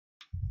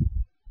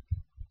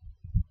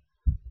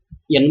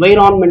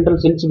Environmental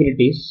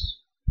sensibilities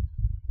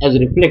as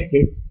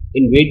reflected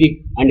in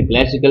Vedic and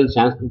classical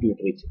Sanskrit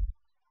literature.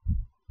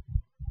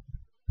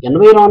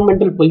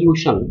 Environmental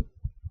pollution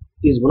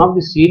is one of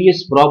the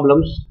serious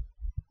problems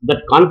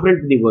that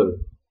confront the world.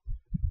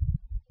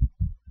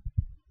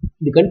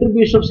 The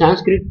contribution of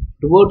Sanskrit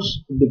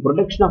towards the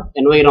protection of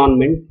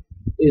environment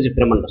is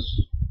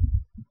tremendous.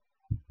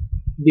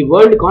 The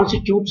world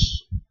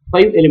constitutes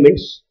five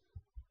elements: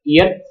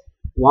 earth,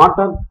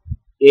 water,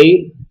 air,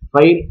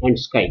 fire and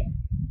sky.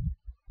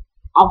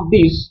 Of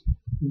these,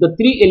 the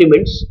three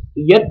elements,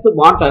 earth,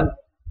 water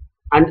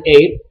and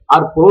air,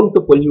 are prone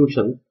to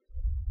pollution,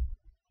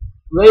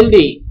 while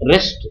the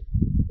rest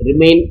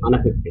remain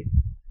unaffected.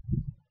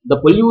 The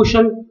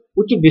pollution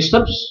which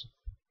disturbs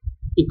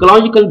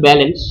ecological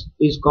balance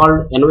is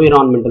called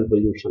environmental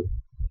pollution.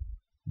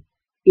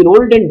 In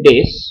olden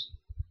days,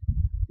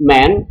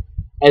 man,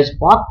 as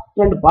part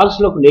and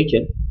parcel of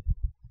nature,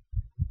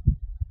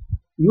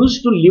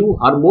 used to live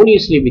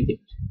harmoniously with it.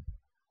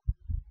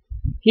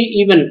 He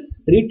even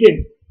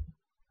treated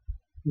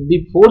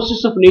the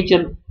forces of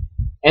nature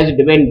as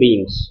divine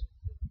beings.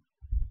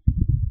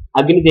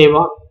 Agni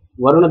Deva,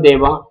 Varuna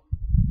Deva,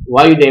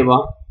 Vayu Deva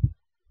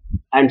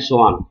and so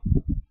on,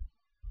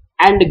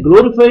 and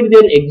glorified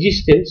their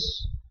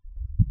existence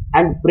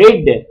and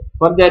prayed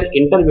for their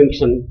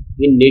intervention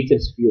in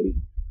nature's fury.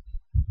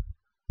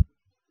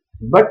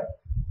 But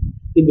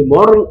in the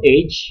modern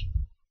age,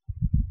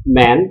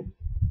 man,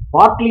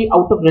 partly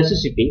out of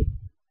necessity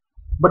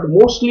but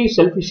mostly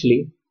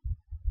selfishly,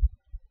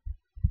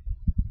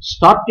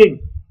 started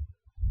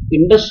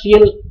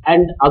industrial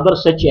and other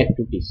such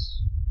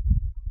activities.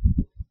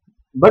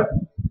 But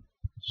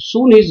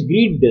soon his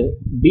greed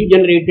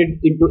degenerated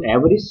into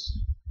avarice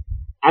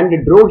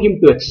and drove him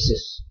to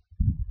excess.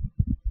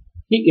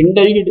 He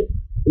indulged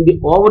in the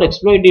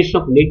over-exploitation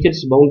of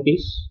nature's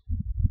bounties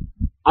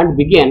and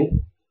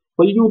began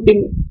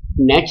polluting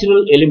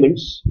natural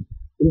elements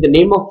in the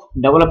name of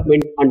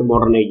development and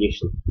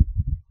modernization.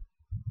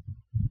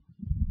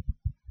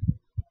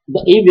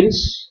 The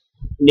evils,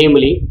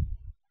 namely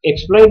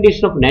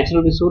exploitation of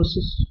natural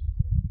resources,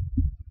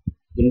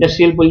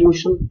 industrial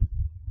pollution,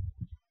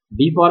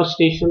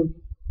 deforestation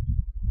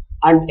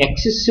and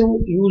excessive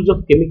use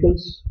of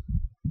chemicals,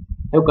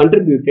 have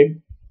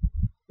contributed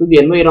to the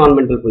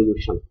environmental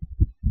pollution.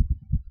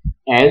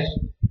 As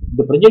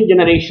the present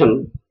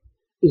generation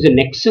is a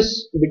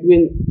nexus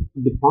between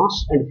the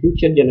past and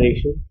future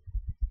generation,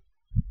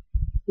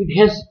 it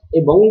has a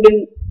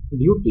bounden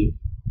duty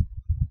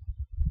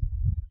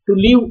to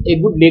leave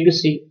a good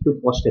legacy to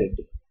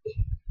posterity.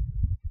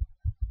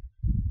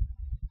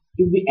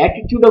 If the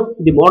attitude of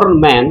the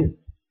modern man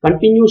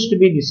continues to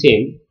be the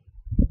same,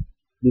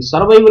 the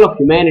survival of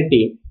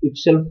humanity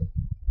itself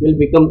will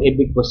become a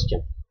big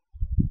question.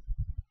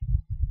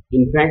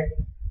 In fact,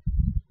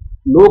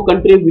 no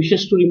country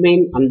wishes to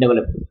remain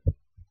undeveloped,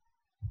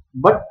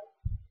 but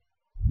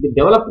the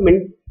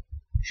development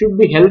should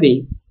be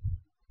healthy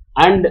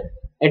and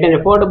at an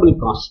affordable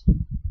cost.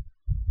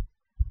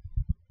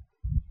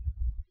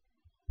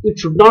 It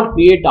should not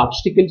create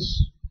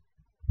obstacles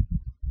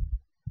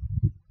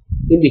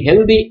in the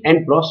healthy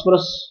and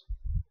prosperous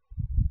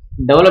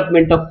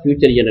development of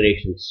future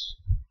generations.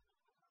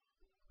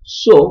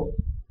 So,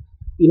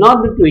 in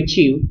order to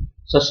achieve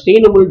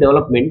sustainable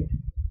development,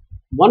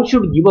 one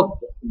should give up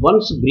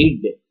one's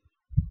greed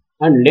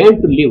and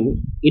learn to live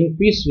in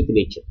peace with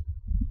nature.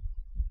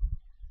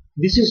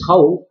 This is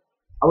how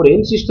our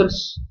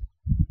ancestors,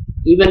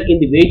 even in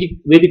the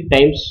Vedic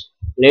times,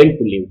 learned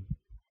to live.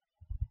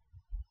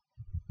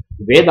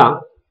 Veda,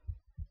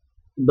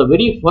 the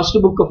very first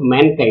book of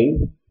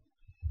mankind,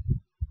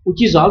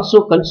 which is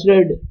also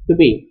considered to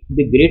be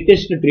the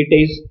greatest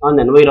treatise on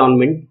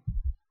environment,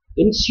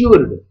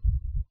 ensured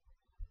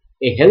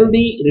a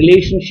healthy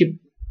relationship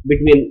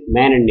between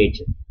man and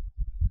nature.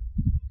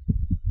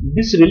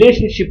 This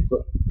relationship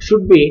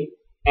should be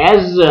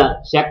as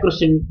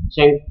sacrosanct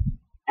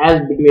as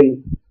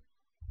between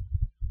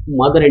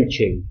mother and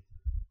child.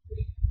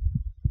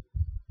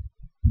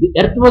 The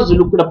earth was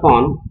looked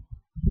upon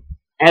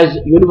as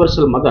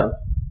universal mother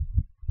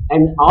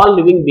and all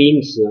living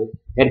beings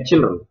her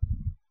children.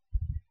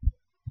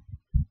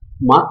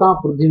 Mata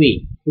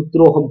Prithvi,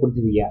 Putroham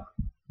Prithviya.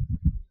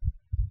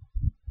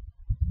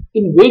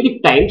 In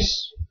Vedic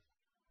times,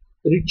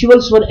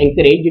 rituals were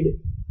encouraged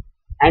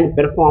and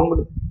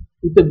performed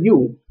with a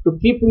view to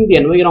keeping the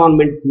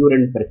environment pure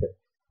and perfect.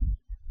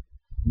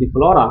 The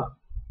flora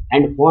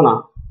and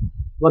fauna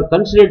were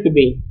considered to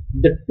be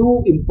the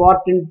two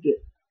important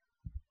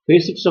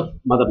facets of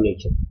Mother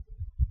Nature.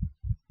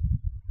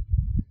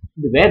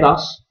 The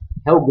Vedas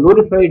have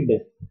glorified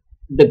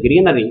the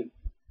greenery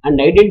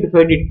and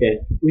identified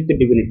it with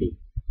divinity.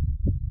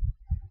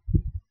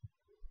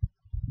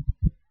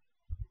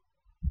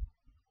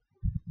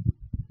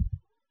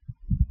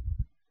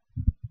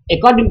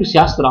 According to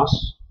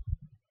Shastras,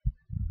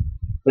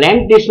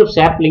 plantation of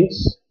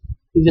saplings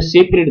is a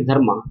sacred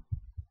dharma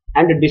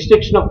and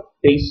destruction of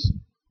trees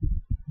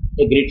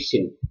a great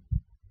sin.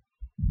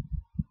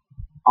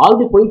 All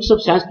the poets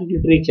of Sanskrit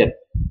literature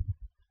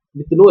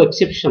with no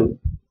exception,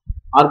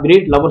 are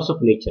great lovers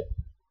of nature.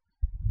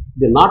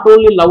 They not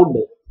only loved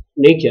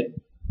nature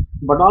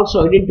but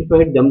also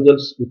identified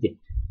themselves with it.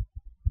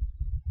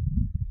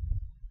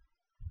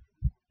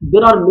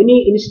 There are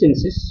many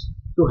instances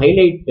to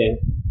highlight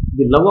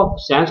the love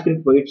of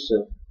Sanskrit poets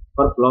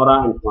for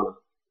flora and fauna.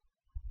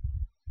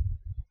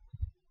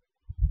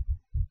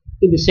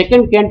 In the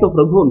second canto of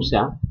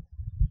Raghuvamsa,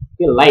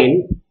 a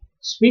line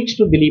speaks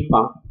to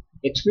Dilipa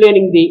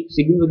explaining the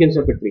significance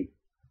of a tree.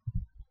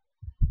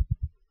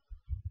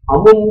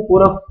 Amum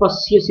purah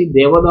pasyasi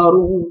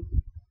devadaru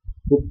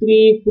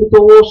putri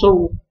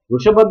krutosau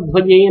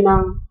vrishabadhvajena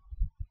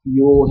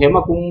yo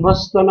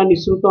hemakumbhastana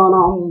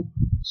nisrutanam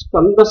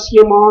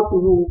skandasya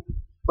matuhu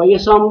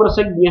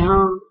payasamrasajnyaha.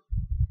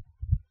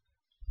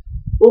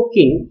 O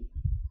king,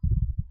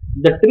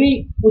 the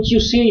tree which you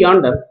see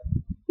yonder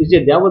is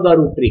a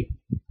Devadaru tree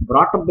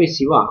brought up by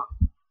Shiva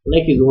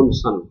like his own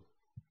son.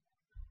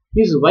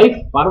 His wife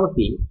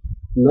Parvati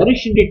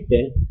nourished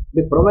it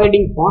by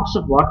providing pots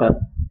of water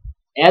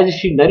as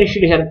she nourished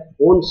her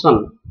own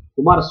son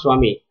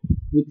Kumaraswamy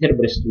with her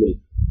breast milk.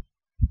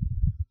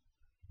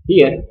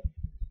 Here,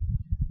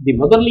 the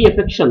motherly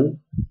affection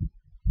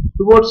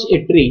towards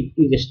a tree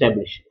is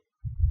established.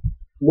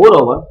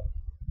 Moreover,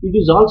 it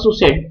is also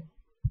said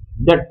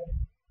that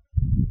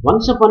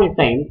once upon a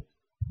time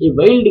a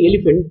wild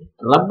elephant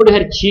rubbed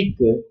her cheek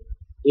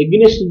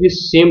against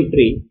this same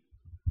tree,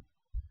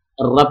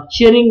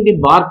 rupturing the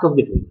bark of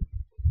the tree.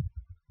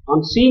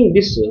 On seeing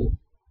this,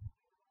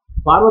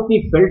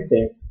 Parvati felt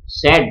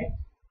sad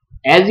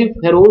as if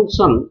her own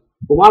son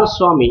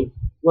Kumaraswamy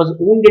was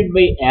wounded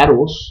by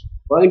arrows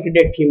pointed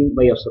at him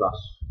by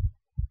Asuras.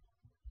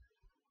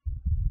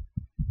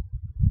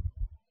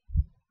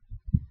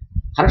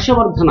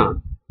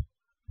 Harshavardhana,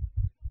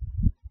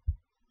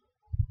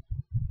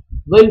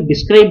 while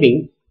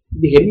describing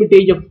the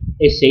hermitage of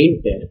a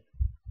saint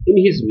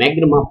in his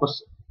magnum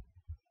opus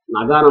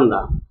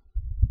Nagananda,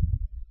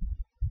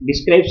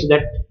 describes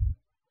that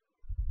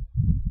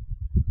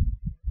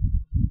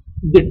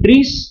the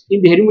trees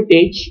in the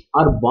hermitage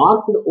are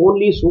barked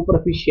only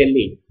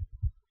superficially,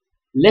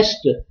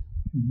 lest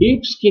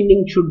deep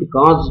skinning should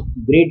cause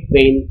great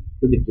pain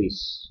to the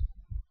trees.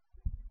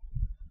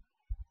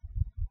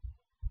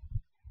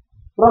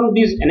 From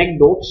these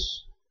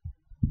anecdotes,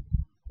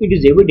 it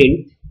is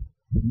evident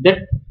that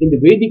in the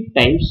Vedic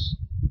times,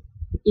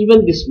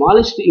 even the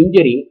smallest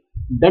injury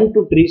done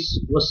to trees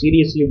was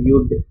seriously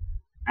viewed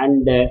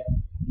and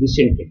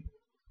resented.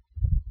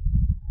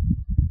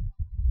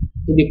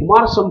 In the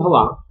Kumar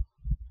Sambhava,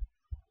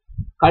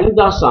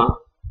 Kalidasa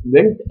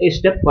went a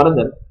step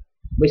further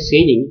by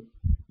saying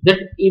that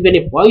even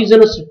a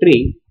poisonous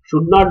tree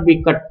should not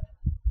be cut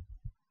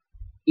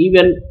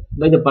even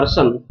by the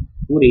person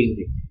who raised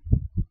it.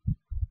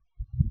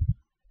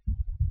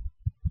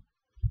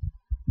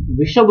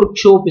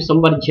 Vishavrukshopi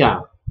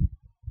samvarjya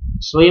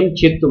swayam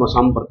chetum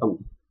asampratam.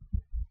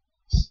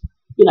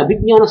 In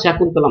Abhijnana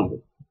Shakuntalam,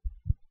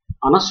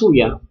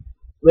 Anasuya,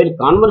 while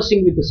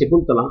conversing with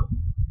Shakuntala,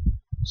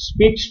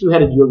 speaks to her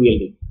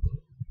jovially.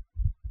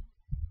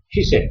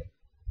 She said,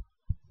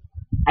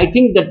 I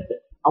think that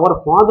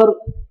our father,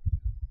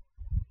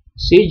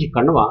 sage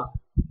Kanva,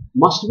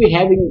 must be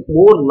having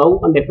more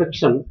love and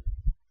affection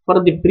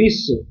for the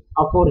trees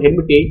of our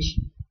hermitage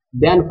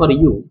than for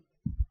you,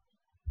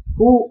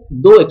 who,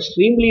 though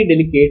extremely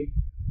delicate,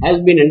 has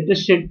been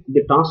entrusted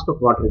the task of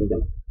watering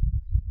them.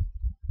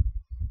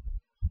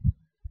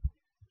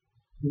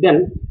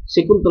 Then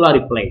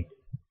Shakuntala replied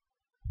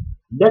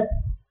that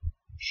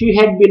she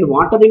had been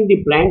watering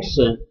the plants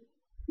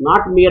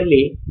not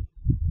merely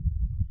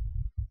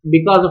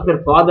because of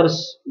her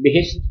father's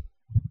behest,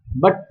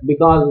 but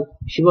because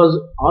she was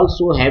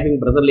also having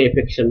brotherly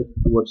affection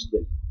towards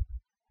them.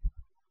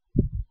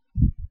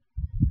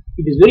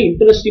 It is very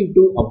interesting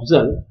to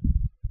observe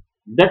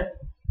that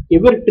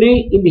every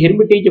tree in the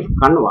hermitage of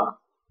Kanva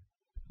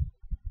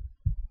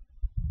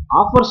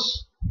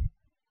offers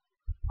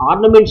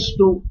ornaments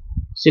to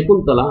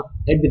Shakuntala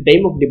at the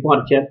time of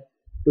departure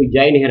to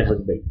join her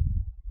husband.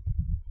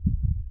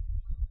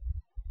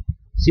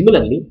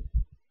 Similarly,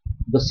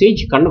 the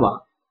sage Kanva,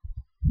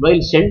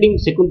 while sending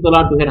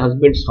Shakuntala to her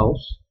husband's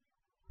house,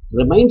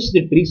 reminds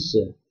the trees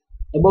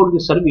about the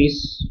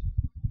service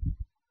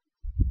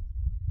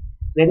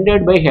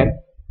rendered by her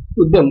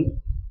to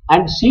them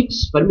and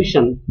seeks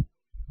permission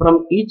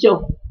from each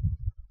of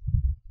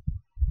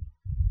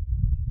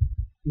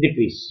the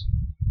trees.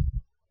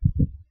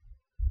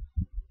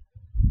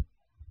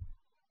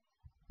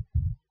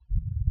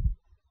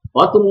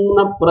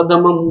 Patumna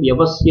pradhamam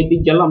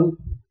yavasyati jalam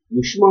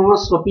yushma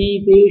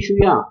swapiteshu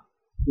ya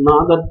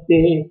nadatte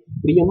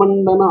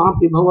priyamandana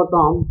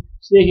bhavatam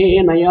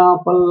snehenaya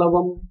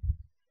pallavam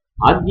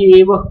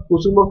adyeva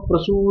kusuma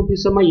prasuti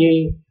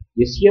samaye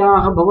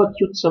yasyaha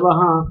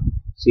bhavatyutsavaha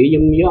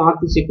seyam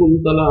yati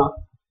Shakuntala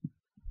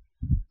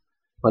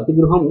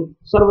patigruham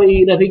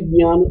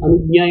sarvairabhijnani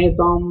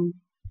anujnayatam.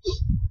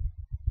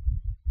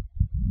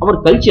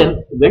 Our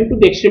culture went to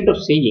the extent of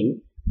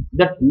saying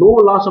that no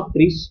loss of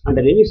trees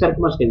under any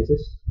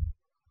circumstances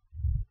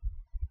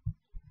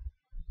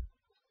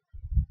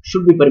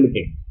should be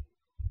permitted.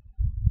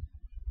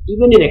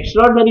 Even in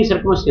extraordinary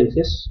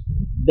circumstances,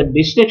 the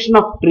destruction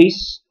of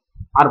trees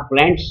or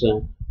plants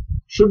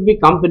should be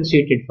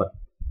compensated for.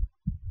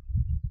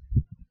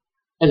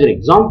 As an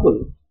example,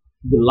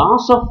 the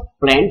loss of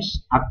plants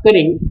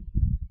occurring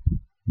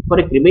for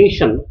a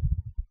cremation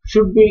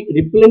should be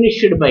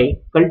replenished by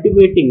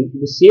cultivating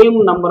the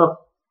same number of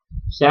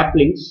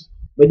saplings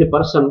by the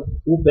person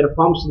who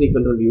performs the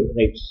funeral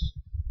rites.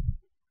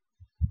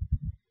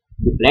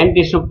 The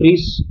plantation of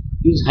trees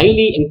is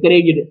highly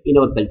encouraged in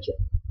our culture.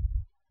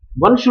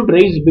 One should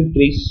raise big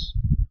trees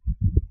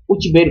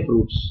which bear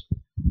fruits.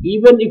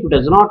 Even if it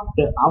does not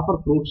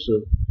offer fruits,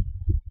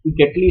 it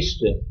at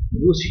least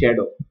gives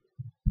shadow.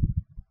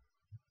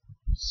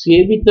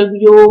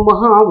 सेवितव्यो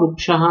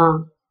महावृक्षः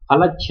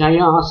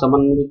फलच्छाया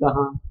समन्वितः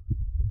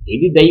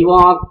यदि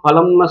दैवात्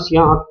फलं न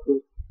स्यात्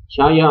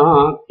छाया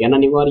केन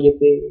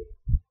निवार्यते.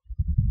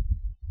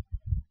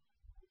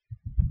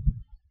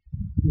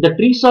 The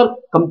trees are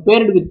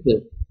compared with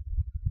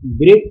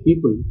great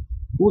people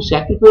who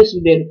sacrifice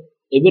their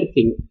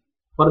everything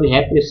for the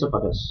happiness of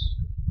others.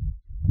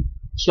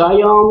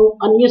 छायाम्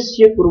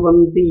अन्यस्य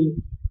कुर्वन्ति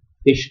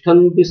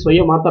तिष्ठन्ति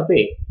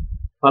स्वयमातपे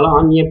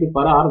फलान्यपि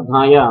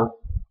परार्धाय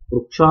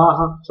वृक्षाः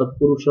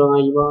सत्पुरुषा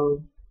इव.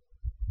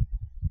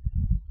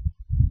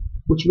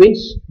 Which means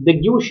they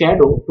give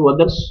shadow to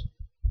others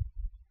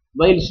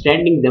while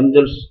standing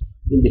themselves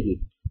in the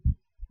heat.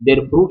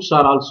 Their fruits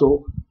are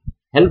also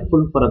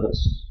helpful for others.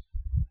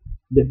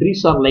 The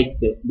trees are like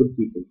good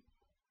people.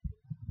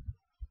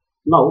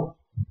 Now,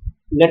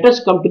 let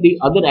us come to the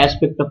other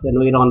aspect of the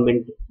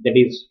environment, that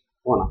is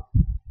fauna.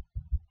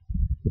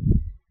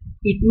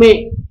 It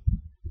may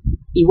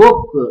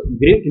evoke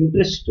great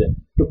interest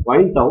to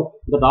point out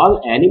that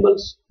all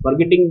animals,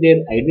 forgetting their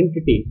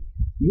identity,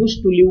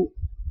 used to live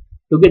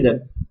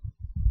together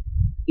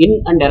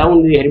in and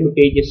around the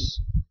hermitages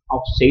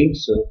of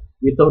saints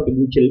without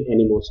mutual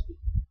animosity.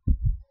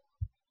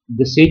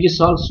 The sages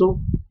also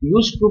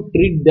used to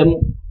treat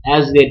them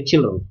as their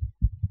children.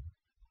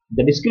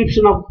 The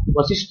description of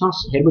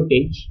Vasishtha's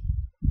hermitage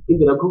in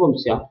the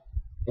Raghuvamsha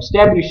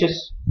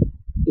establishes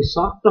a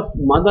sort of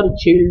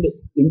mother-child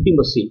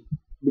intimacy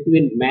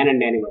between man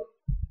and animal.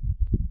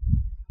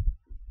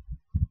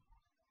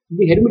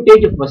 The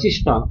hermitage of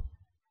Vasishtha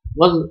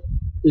was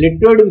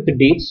littered with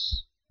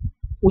deers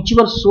which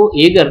were so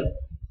eager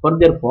for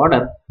their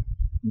fodder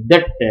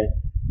that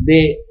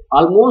they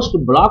almost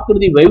blocked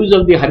the wives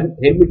of the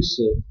hermits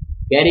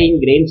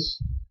carrying grains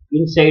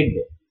inside.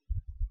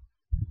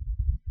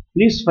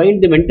 Please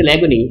find the mental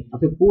agony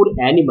of a poor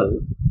animal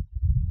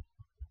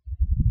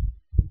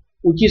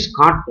which is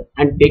caught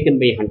and taken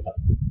by a hunter.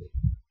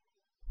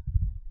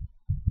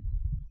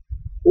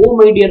 Oh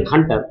my dear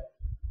hunter,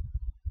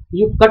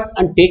 you cut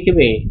and take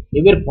away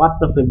every part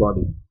of my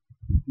body,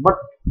 but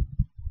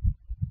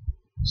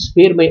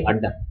spare my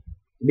udder,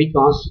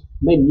 because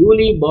my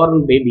newly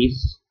born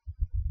babies,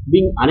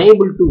 being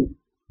unable to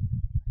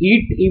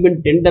eat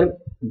even tender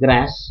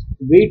grass,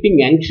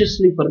 waiting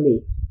anxiously for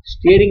me,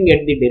 staring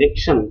at the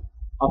direction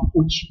of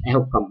which I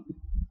have come.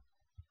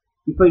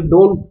 If I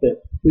don't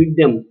feed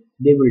them,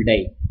 they will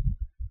die.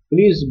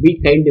 Please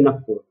be kind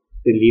enough to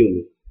leave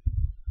me.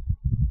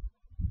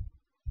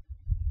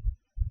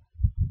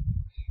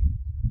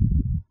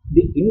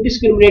 The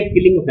indiscriminate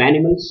killing of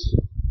animals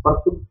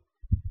for food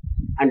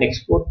and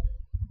export,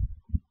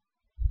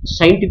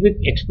 scientific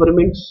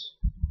experiments,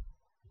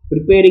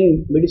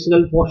 preparing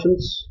medicinal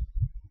potions,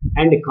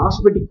 and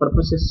cosmetic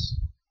purposes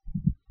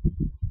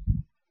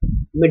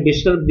may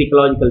disturb the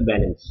ecological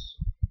balance.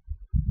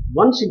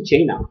 Once in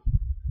China,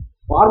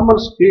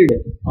 farmers killed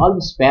all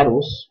the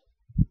sparrows,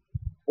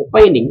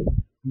 opining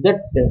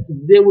that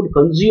they would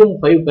consume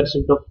 5%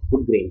 of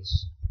food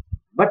grains.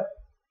 But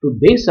to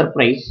their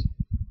surprise,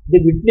 they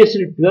witnessed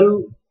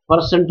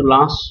 12%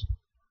 loss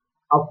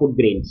of food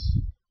grains,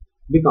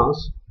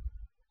 because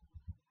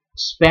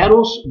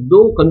sparrows,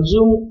 though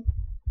consume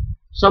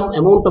some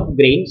amount of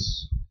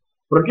grains,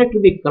 protect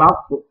the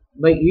crop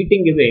by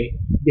eating away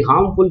the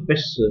harmful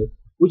pests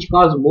which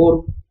cause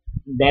more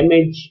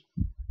damage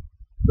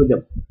to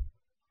them.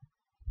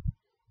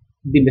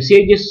 The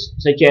messages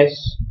such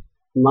as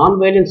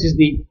non-violence is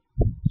the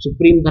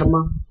supreme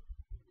dharma,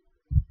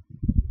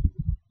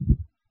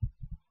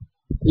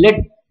 let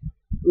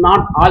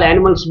not all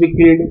animals be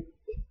killed,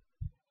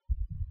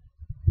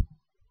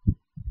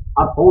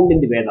 are found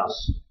in the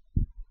Vedas,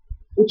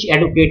 which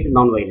advocate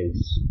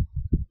non-violence.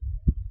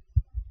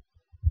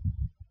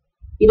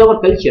 In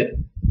our culture,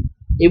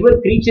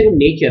 every creature in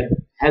nature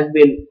has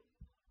been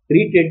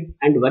treated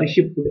and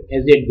worshipped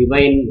as a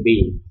divine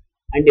being,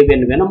 and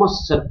even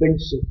venomous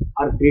serpents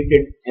are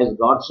treated as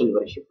gods and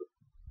worshipped.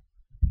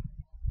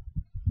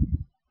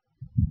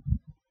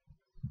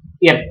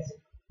 Earth.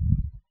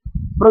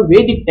 From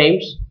Vedic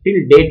times till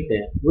date,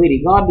 we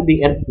regard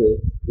the earth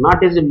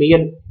not as a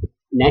mere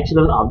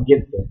natural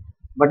object,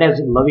 but as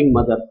a loving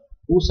mother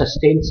who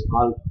sustains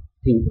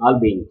all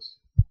beings.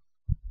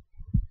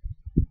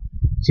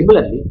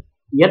 Similarly,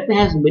 earth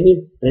has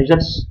many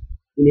treasures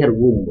in her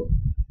womb,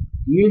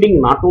 yielding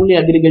not only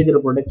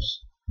agricultural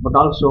products but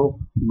also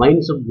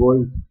mines of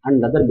gold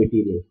and other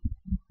material.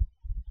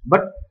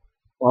 But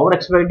over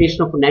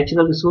exploitation of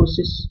natural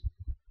resources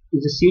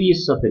is a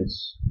serious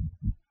offense.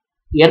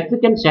 Earth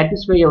can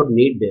satisfy our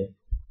need,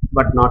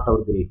 but not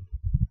our greed.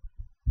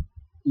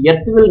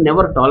 Earth will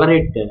never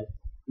tolerate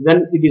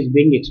when it is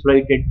being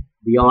exploited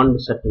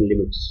beyond certain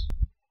limits.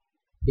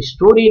 A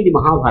story in the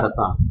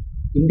Mahabharata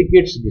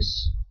indicates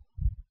this.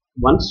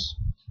 Once,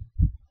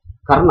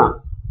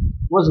 Karna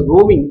was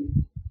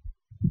roaming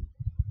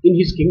in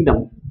his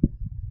kingdom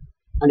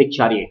on a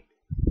chariot.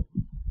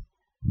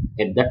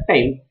 At that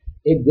time,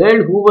 a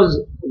girl who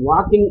was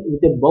walking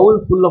with a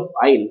bowl full of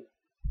oil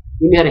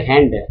in her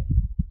hand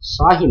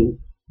saw him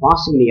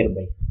passing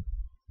nearby.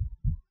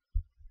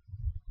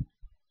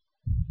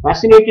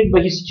 Fascinated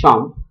by his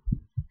charm,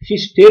 she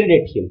stared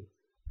at him.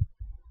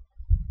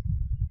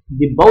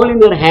 The bowl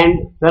in her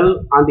hand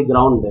fell on the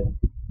ground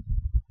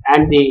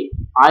and the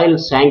oil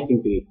sank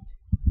into it.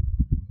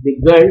 The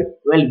girl,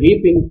 while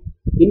weeping,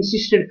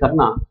 insisted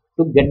Karna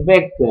to get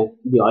back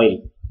the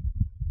oil.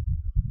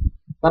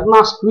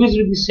 Karna squeezed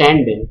the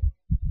sand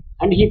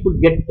and he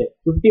could get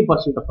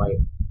 50% of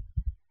oil.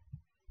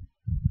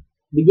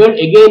 The girl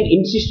again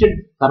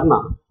insisted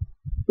Karna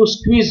to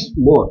squeeze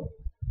more.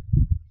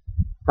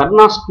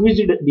 Karna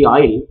squeezed the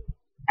oil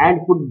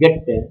and could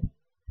get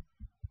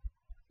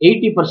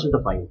 80%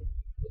 of oil.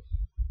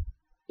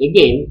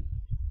 Again,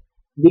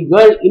 the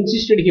girl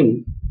insisted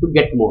him to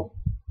get more.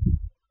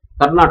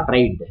 Karna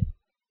tried.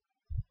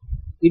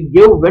 It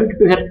gave vent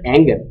to her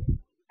anger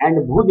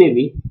and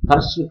Bhudevi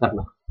cursed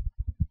Karna.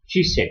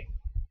 She said,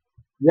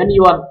 when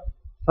you are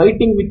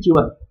fighting with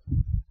your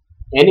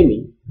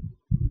enemy,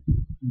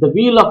 the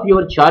wheel of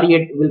your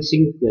chariot will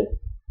sink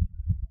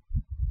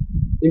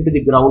into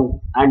the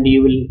ground and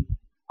you will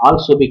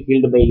also be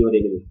killed by your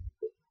enemy.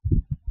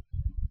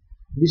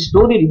 This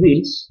story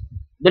reveals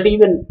that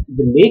even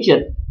the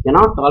nature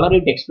cannot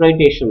tolerate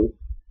exploitation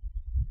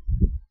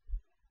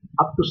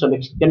up to some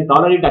extent, can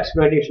tolerate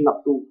exploitation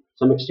up to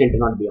some extent,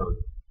 not beyond.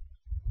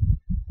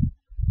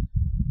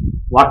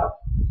 Water.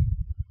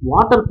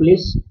 Water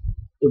plays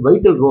a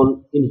vital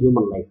role in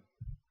human life.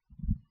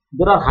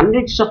 There are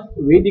hundreds of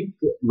Vedic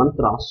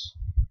mantras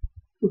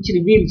which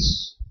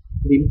reveals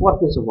the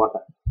importance of water.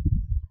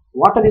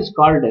 Water is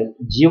called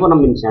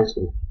Jivanam in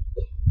Sanskrit.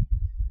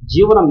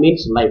 Jivanam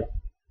means life.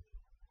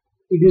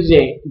 It is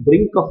a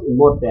drink of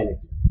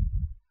immortality.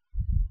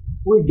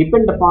 We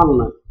depend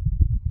upon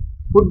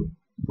food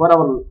for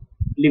our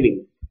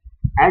living,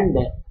 and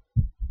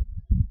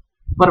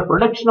for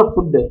production of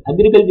food,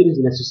 agriculture is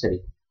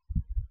necessary,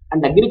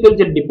 and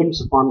agriculture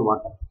depends upon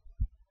water.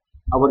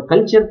 Our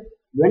culture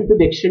went to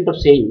the extent of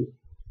saying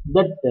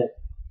that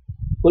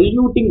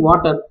polluting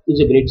water is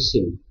a great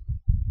sin.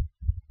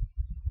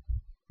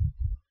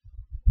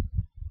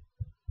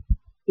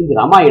 In the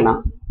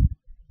Ramayana,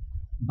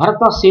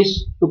 Bharata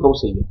says to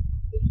Kausalya,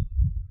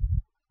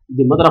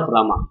 the mother of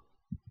Rama,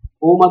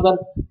 O mother,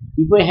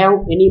 if I have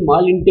any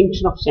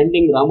malintention of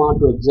sending Rama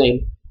to exile,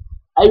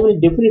 I will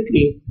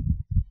definitely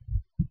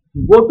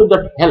go to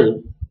that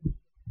hell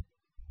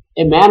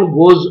a man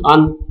goes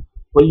on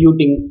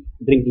polluting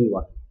drinking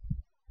water.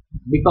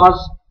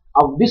 Because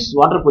of this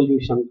water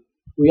pollution,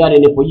 we are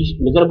in a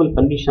miserable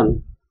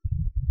condition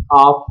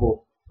of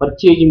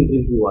purchasing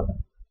drinking water.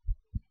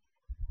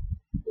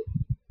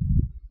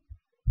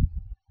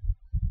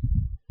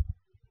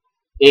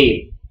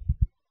 Air.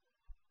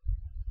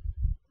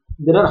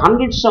 There are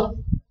hundreds of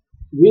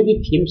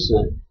Vedic hymns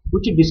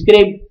which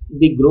describe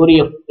the glory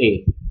of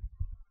air.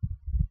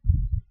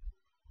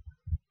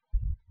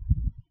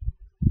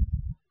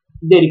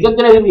 They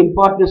recognize the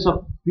importance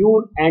of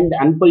pure and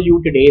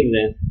unpolluted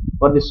air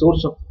for the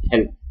source of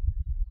health,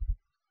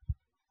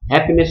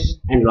 happiness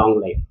and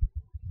long life.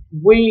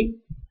 We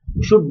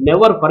should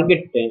never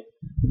forget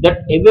that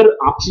every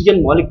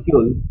oxygen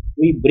molecule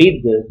we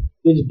breathe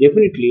is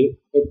definitely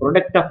a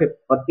product of a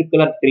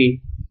particular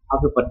tree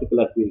of a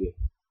particular period.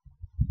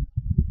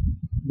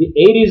 The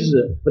air is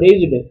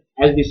praised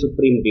as the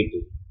supreme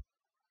deity.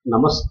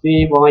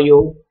 Namaste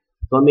Vayo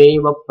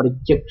Tvameva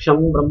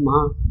Pratyaksham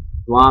Brahma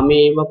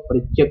Tvameva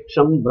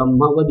Pratyaksham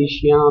Brahma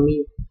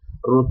Vadishyami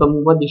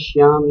Rutam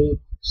Vadishyami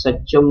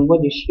Satyam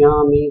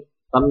Vadishyami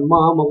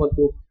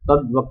Tanmamavatu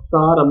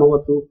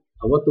Tadvaktaramavatu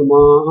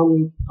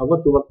Avatumaham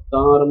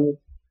Avatuvaktaram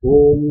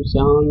Om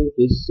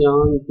Shanti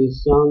Shanti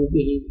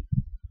Shanti.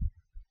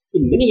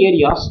 In many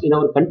areas in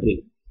our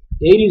country,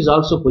 air is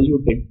also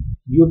polluted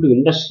due to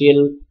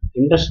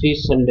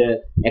industries and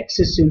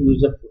excessive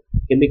use of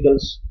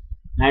chemicals,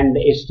 and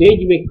a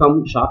stage may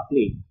come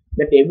shortly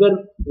that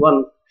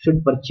everyone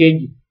should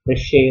purchase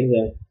fresh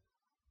air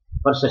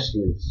for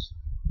sustenance.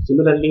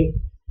 Similarly,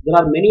 there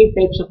are many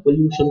types of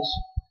pollutions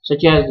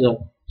such as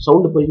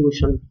sound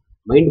pollution,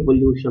 mind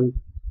pollution,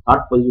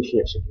 thought pollution,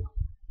 etc.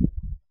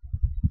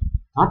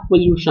 Thought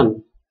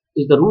pollution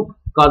is the root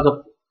cause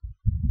of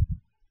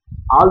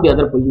all the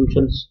other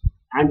pollutions,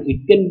 and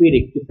it can be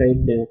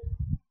rectified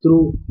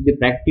through the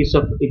practice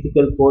of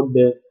ethical code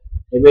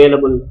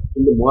available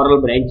in the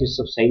moral branches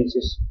of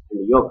sciences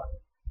and yoga.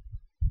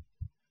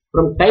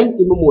 From time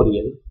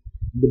immemorial,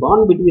 The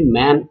bond between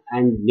man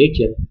and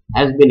nature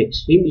has been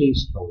extremely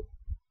strong.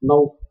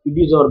 Now it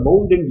is our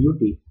bounden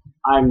duty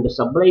and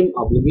sublime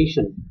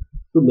obligation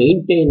to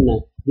maintain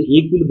the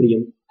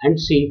equilibrium and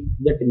see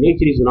that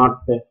nature is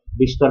not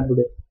disturbed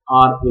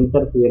or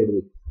interfered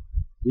with,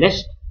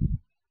 lest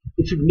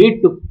it should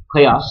lead to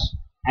chaos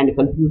and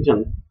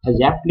confusion, as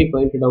aptly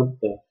pointed out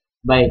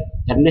by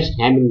Ernest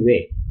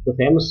Hemingway, the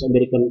famous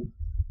American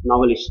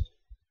novelist,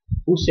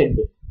 who said,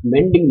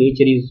 "Mending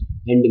nature is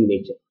ending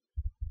nature."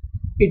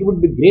 It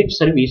would be great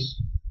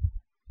service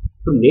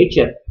to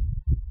nature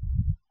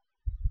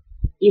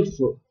if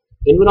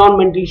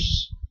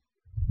environmentalists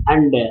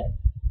and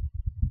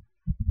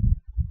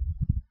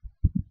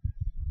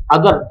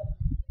other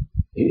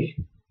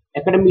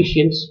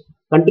academicians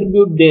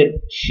contribute their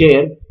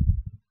share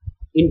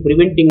in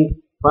preventing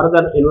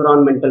further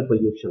environmental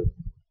pollution.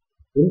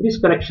 In this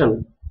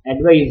connection,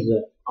 advise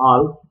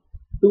all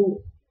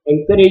to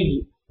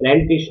encourage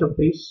plantation of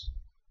trees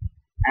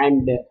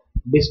and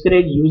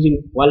discourage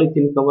using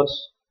polythene covers.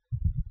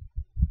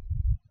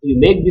 You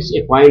make this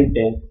a point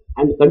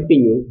and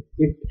continue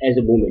it as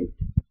a movement.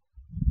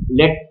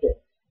 Let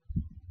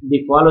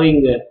the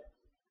following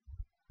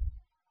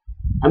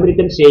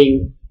American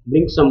saying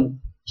bring some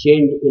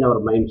change in our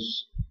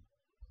minds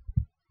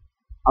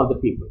of the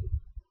people.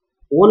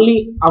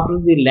 Only after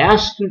the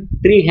last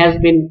tree has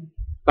been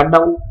cut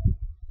down,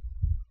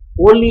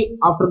 only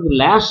after the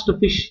last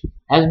fish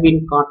has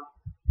been caught,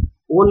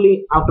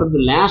 only after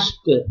the last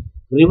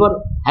river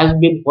has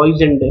been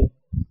poisoned,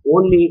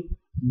 only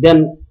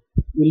then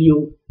will you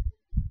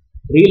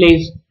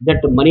realize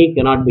that money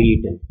cannot be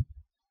eaten.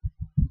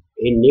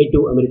 A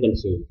Native American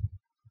saying.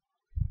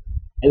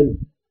 I will,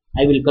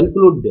 I will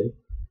conclude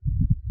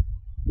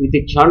with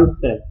a chant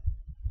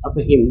of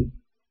a hymn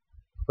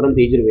from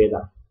the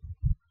Yajurveda.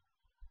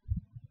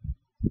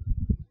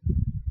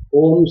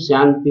 Om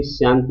Shanti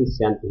Shanti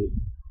Shanti.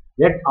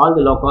 Let all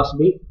the lokas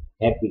be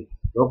happy.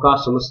 Loka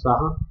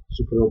Samastaha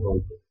Sukhino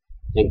Bhavantu.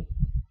 Thank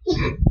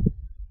you.